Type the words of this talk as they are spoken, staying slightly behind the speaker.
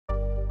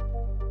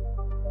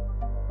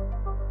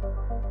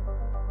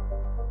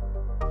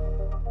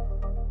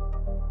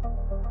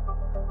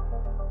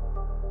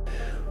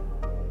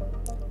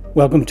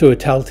Welcome to a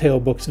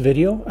Telltale Books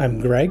video. I'm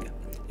Greg,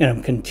 and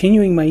I'm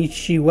continuing my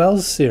H.G.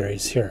 Wells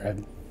series here.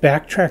 I've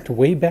backtracked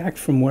way back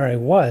from where I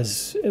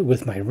was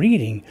with my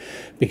reading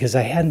because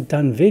I hadn't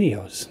done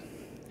videos.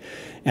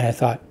 And I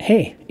thought,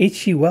 hey,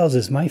 H.G. Wells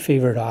is my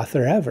favorite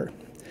author ever.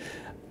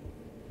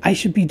 I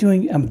should be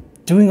I'm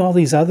doing all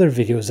these other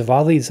videos of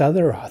all these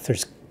other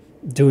authors,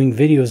 doing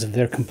videos of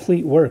their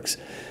complete works.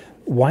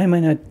 Why am I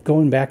not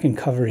going back and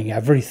covering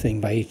everything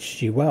by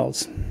H.G.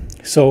 Wells?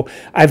 So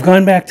I've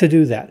gone back to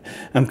do that.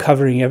 I'm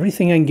covering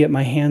everything I can get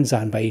my hands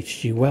on by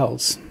H.G.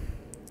 Wells.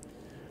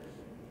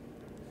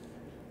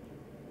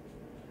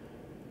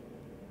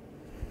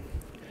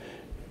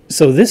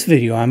 So this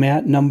video, I'm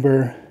at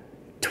number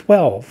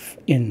 12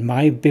 in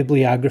my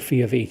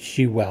bibliography of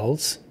H.G.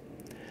 Wells.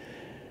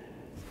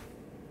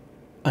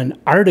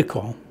 An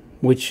article,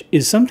 which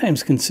is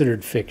sometimes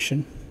considered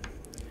fiction,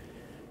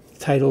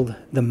 titled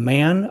The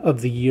Man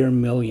of the Year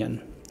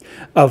Million.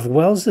 Of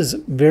Wells's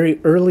very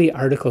early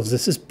articles,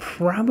 this is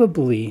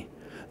probably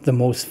the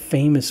most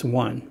famous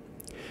one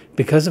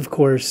because, of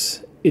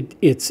course,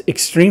 it's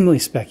extremely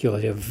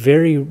speculative,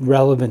 very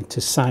relevant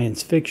to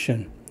science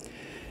fiction,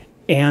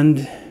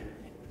 and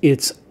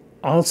it's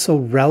also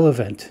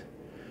relevant,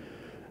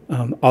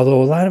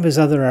 although a lot of his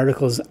other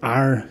articles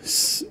are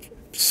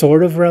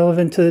sort of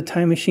relevant to the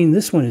time machine.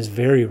 This one is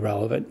very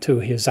relevant to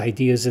his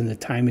ideas in the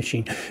time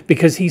machine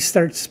because he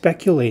starts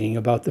speculating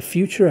about the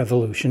future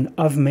evolution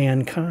of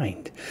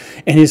mankind.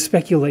 And his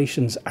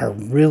speculations are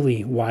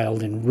really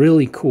wild and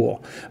really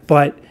cool,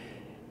 but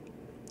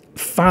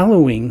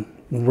following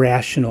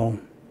rational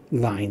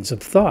lines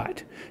of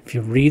thought. If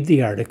you read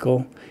the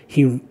article,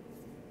 he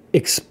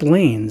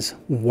explains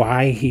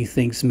why he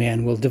thinks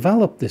man will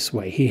develop this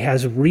way. He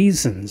has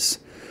reasons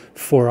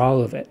for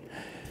all of it.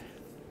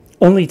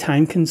 Only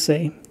time can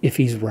say if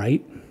he's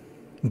right,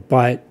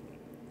 but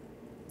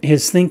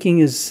his thinking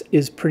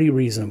is pretty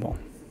reasonable.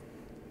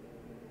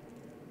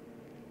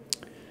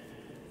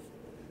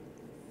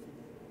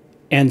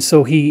 And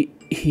so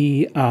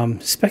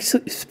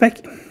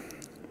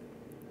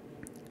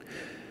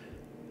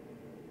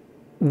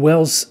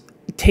Wells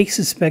takes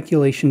his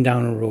speculation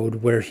down a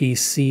road where he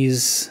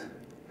sees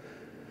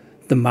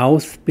the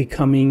mouth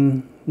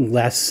becoming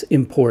less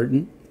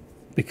important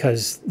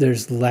because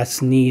there's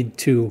less need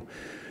to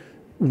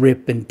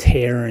rip and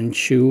tear and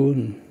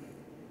chew,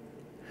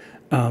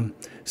 and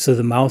so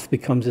the mouth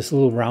becomes this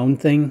little round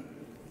thing.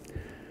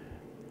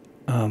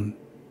 The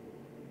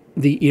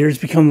ears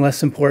become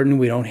less important.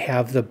 We don't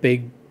have the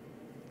big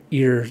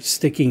ear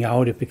sticking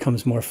out. It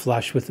becomes more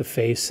flush with the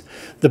face.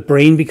 The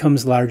brain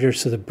becomes larger,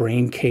 so the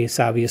brain case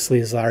obviously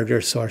is larger,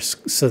 so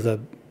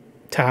the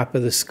top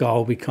of the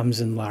skull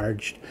becomes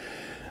enlarged.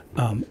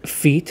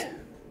 Feet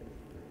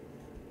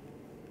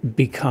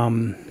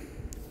become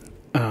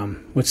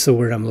what's the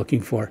word I'm looking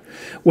for?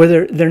 Well,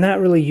 they're not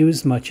really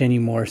used much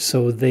anymore,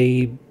 so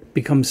they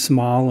become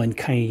small and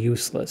kind of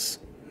useless,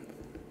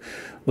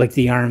 like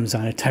the arms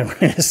on a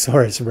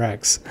Tyrannosaurus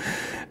Rex.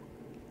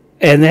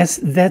 And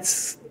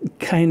that's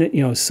kind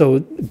of, so,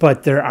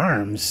 but their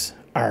arms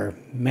are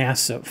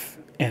massive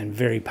and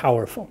very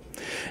powerful.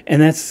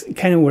 And that's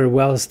kind of where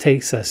Wells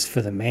takes us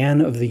for the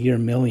Man of the Year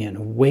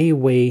Million. Way,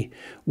 way,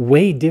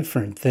 way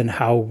different than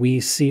how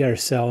we see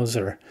ourselves,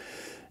 or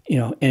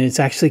and it's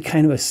actually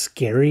kind of a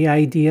scary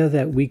idea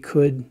that we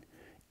could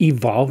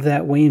evolve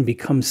that way and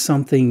become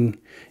something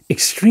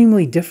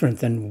extremely different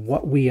than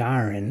what we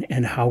are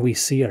and how we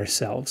see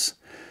ourselves.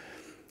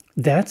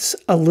 That's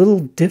a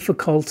little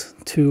difficult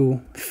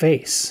to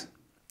face.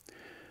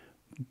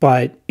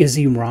 But is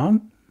he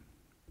wrong?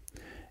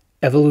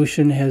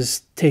 Evolution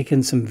has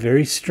taken some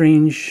very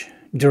strange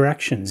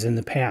directions in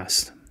the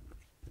past.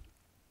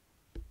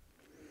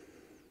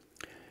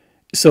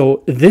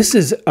 So this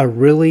is a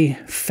really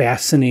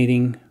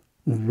fascinating,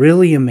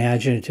 really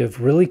imaginative,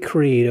 really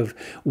creative,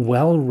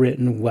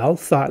 well-written,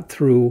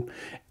 well-thought-through,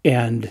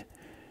 and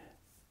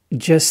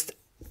just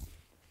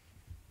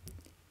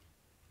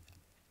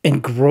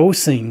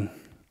engrossing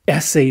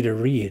essay to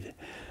read.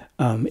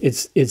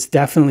 It's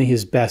definitely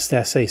his best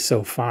essay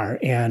so far,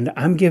 and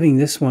I'm giving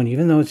this one,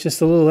 even though it's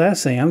just a little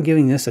essay, I'm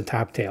giving this a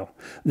top tail.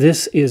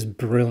 This is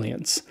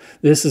brilliance.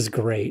 This is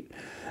great.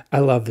 I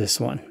love this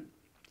one.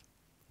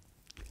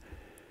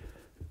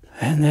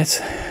 And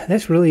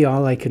that's really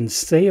all I can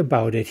say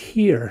about it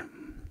here.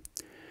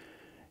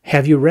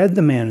 Have you read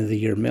The Man of the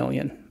Year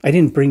Million? I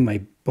didn't bring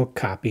my book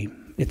copy.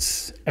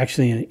 It's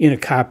actually in a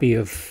copy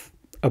of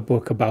a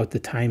book about the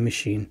time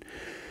machine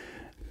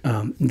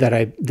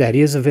that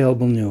is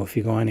available new. If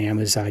you go on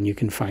Amazon, you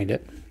can find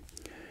it.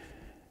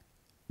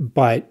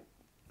 But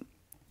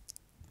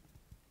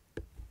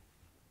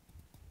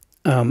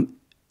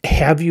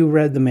have you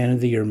read The Man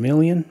of the Year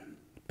Million?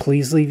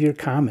 Please leave your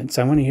comments.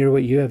 I want to hear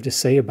what you have to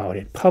say about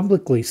it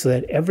publicly so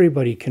that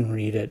everybody can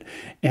read it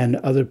and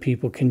other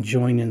people can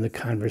join in the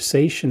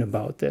conversation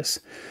about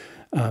this.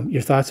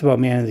 Your thoughts about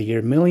Man of the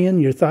Year Million,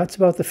 your thoughts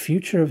about the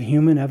future of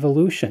human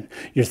evolution,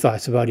 your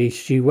thoughts about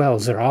H.G.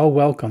 Wells are all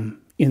welcome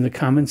in the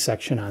comments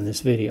section on this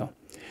video.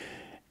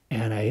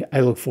 And I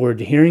look forward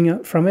to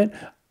hearing from it.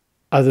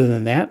 Other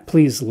than that,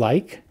 please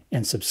like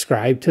and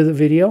subscribe to the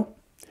video.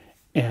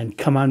 And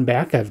come on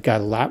back. I've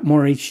got a lot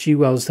more H.G.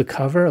 Wells to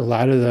cover. A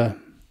lot of the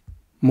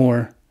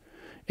more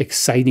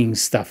exciting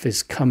stuff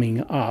is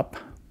coming up.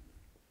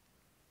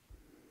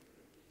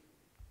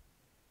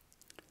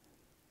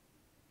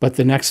 But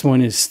the next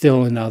one is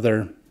still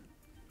another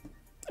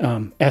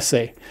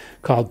essay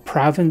called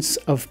Province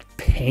of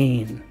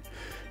Pain.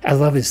 I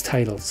love his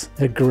titles.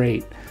 They're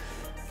great.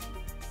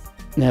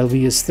 And that'll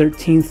be his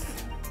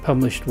 13th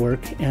published work,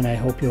 and I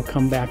hope you'll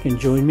come back and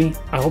join me.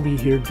 I'll be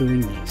here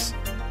doing these.